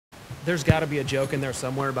There's got to be a joke in there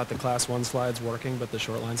somewhere about the Class 1 slides working, but the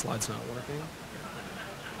short line slide's not working.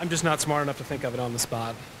 I'm just not smart enough to think of it on the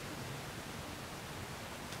spot.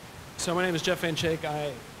 So my name is Jeff Van Schaick.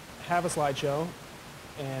 I have a slideshow,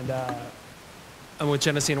 and I'm with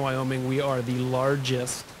Genesee and Wyoming. We are the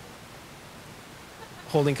largest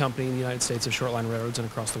holding company in the United States of short line railroads and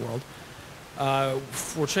across the world.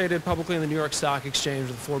 We're traded publicly in the New York Stock Exchange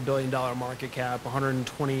with a $4 billion market cap,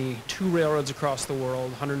 122 railroads across the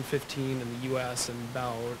world, 115 in the U.S., and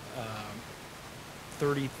about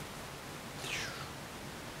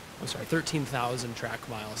 13,000 track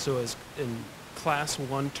miles. So as in Class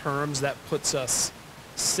 1 terms, that puts us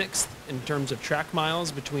 6th in terms of track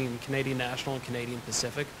miles between Canadian National and Canadian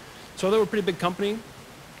Pacific. So although we're a pretty big company,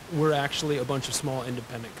 we're actually a bunch of small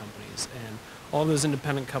independent companies. And all those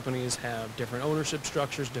independent companies have different ownership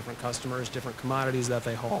structures, different customers, different commodities that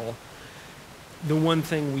they haul. The one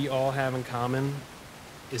thing we all have in common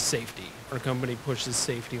is safety. Our company pushes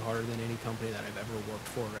safety harder than any company that I've ever worked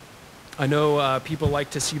for. I know people like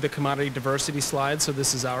to see the commodity diversity slide, so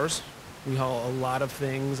this is ours. We haul a lot of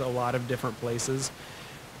things, a lot of different places.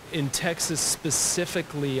 In Texas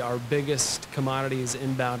specifically, our biggest commodity is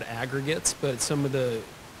inbound aggregates, but some of the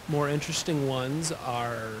more interesting ones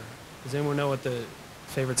are, does anyone know what the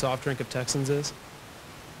favorite soft drink of Texans is?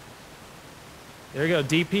 There you go,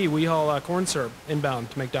 DP. We haul corn syrup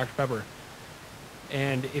inbound to make Dr. Pepper.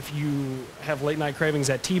 And if you have late night cravings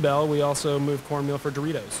at T-Bell, we also move cornmeal for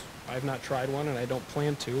Doritos. I've not tried one and I don't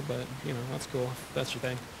plan to, but you know, that's cool if that's your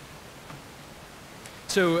thing.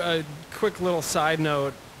 So a quick little side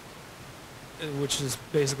note, which is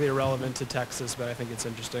basically irrelevant to Texas, but I think it's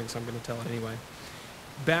interesting, so I'm going to tell it anyway.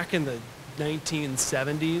 Back in the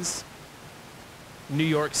 1970s, New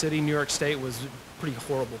York City, New York State was a pretty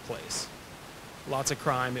horrible place. Lots of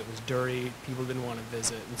crime, it was dirty, people didn't want to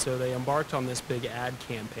visit, and so they embarked on this big ad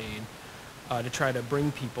campaign to try to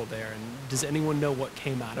bring people there. And does anyone know what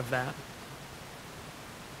came out of that?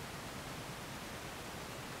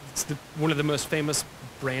 It's one of the most famous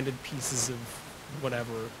branded pieces of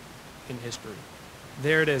whatever in history.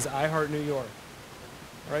 There it is, I Heart New York.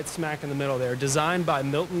 Right smack in the middle there, designed by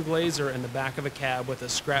Milton Glaser in the back of a cab with a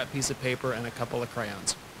scrap piece of paper and a couple of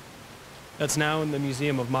crayons. That's now in the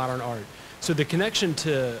Museum of Modern Art. So the connection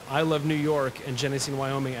to I Love New York and Genesee and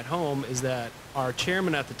Wyoming at home is that our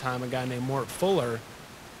chairman at the time, a guy named Mort Fuller,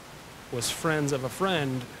 was friends of a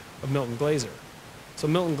friend of Milton Glaser. So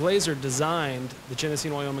Milton Glaser designed the Genesee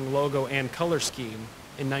and Wyoming logo and color scheme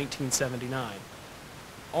in 1979.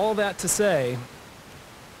 All that to say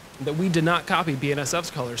that we did not copy BNSF's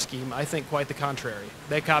color scheme. I think quite the contrary.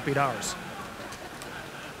 They copied ours.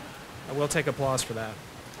 I will take applause for that,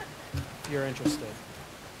 if you're interested.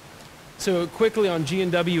 So quickly on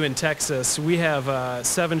G&W in Texas, we have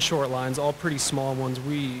 7 short lines, all pretty small ones.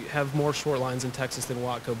 We have more short lines in Texas than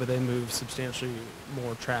Watco, but they move substantially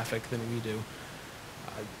more traffic than we do.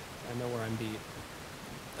 I know where I'm beat.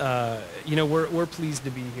 You know, we're pleased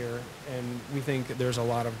to be here, and we think there's a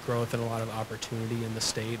lot of growth and a lot of opportunity in the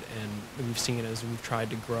state, and we've seen as we've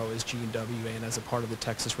tried to grow as G&W and as a part of the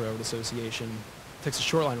Texas Railroad Association, Texas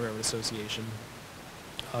Shoreline Railroad Association.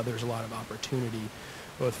 There's a lot of opportunity,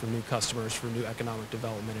 both for new customers, for new economic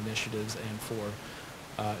development initiatives, and for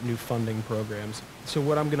new funding programs. So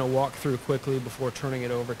what I'm going to walk through quickly before turning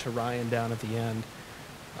it over to Ryan down at the end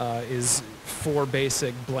is 4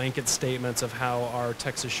 basic blanket statements of how our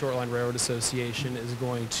Texas Shoreline Railroad Association is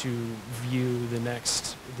going to view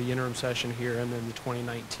the interim session here and then the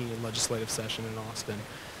 2019 legislative session in Austin.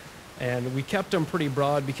 And we kept them pretty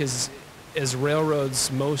broad because as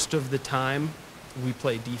railroads, most of the time, we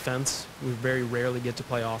play defense. We very rarely get to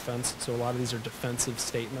play offense, so a lot of these are defensive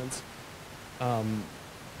statements.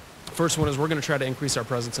 First one is we're going to try to increase our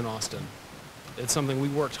presence in Austin. It's something we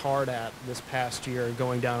worked hard at this past year,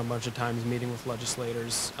 going down a bunch of times, meeting with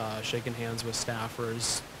legislators, shaking hands with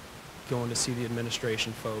staffers, going to see the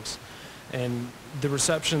administration folks. And the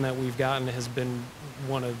reception that we've gotten has been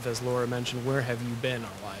one of, as Laura mentioned, where have you been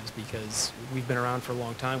our lives? Because we've been around for a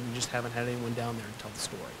long time, we just haven't had anyone down there to tell the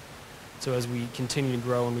story. So as we continue to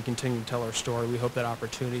grow and we continue to tell our story, we hope that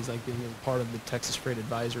opportunities like being a part of the Texas Freight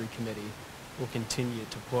Advisory Committee will continue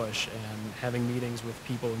to push, and having meetings with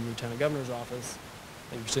people in the Lieutenant Governor's office,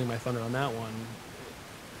 and you're stealing my thunder on that one,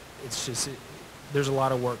 it's just, there's a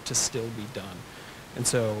lot of work to still be done. And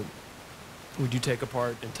so we do take a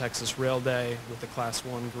part in Texas Rail Day with the Class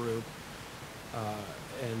 1 group,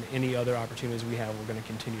 and any other opportunities we have, we're going to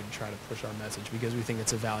continue to try to push our message because we think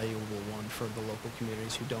it's a valuable one for the local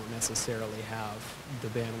communities who don't necessarily have the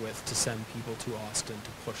bandwidth to send people to Austin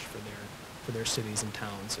to push for their cities and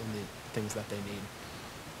towns and the things that they need.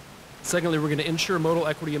 Secondly, we're going to ensure modal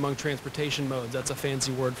equity among transportation modes. That's a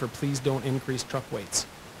fancy word for please don't increase truck weights.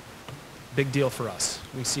 Big deal for us.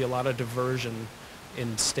 We see a lot of diversion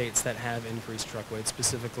in states that have increased truck weights,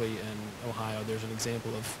 specifically in Ohio. There's an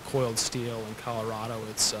example of coiled steel. In Colorado,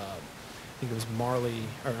 it's, I think it was barley,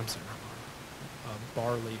 or I'm sorry, not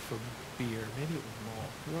barley for beer. Maybe it was malt.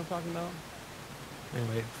 You know what I'm talking about?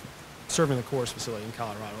 Anyway, serving the Coors facility in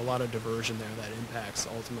Colorado. A lot of diversion there that impacts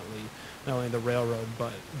ultimately not only the railroad,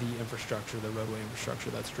 but the infrastructure, the roadway infrastructure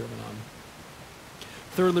that's driven on.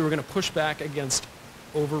 Thirdly, we're going to push back against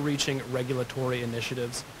overreaching regulatory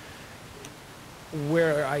initiatives.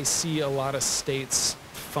 Where I see a lot of states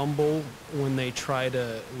fumble when they try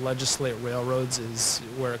to legislate railroads is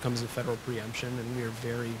where it comes to federal preemption, and we are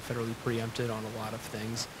very federally preempted on a lot of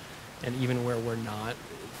things. And even where we're not,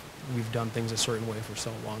 we've done things a certain way for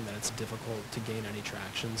so long that it's difficult to gain any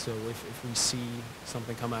traction. So if we see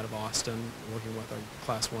something come out of Austin, working with our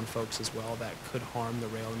Class 1 folks as well, that could harm the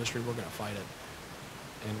rail industry, we're going to fight it.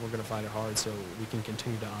 And we're going to fight it hard so we can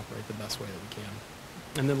continue to operate the best way that we can.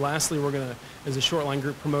 And then lastly, we're going to, as a short line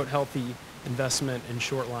group, promote healthy investment in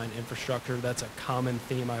short line infrastructure. That's a common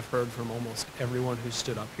theme I've heard from almost everyone who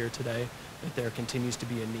stood up here today, that there continues to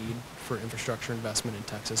be a need for infrastructure investment in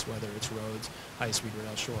Texas, whether it's roads, high-speed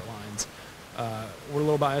rail, short lines. We're a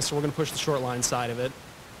little biased, so we're going to push the short line side of it.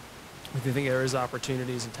 We think there is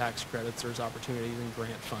opportunities in tax credits. There's opportunities in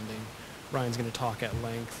grant funding. Ryan's going to talk at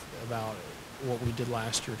length about what we did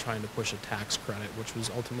last year trying to push a tax credit, which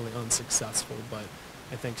was ultimately unsuccessful, but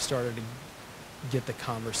I think started to get the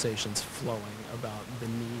conversations flowing about the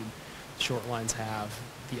need short lines have,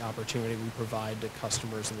 the opportunity we provide to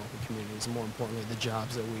customers and local communities, and more importantly, the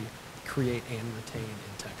jobs that we create and retain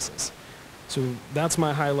in Texas. So that's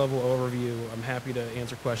my high-level overview. I'm happy to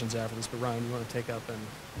answer questions after this, but Ryan, you want to take up and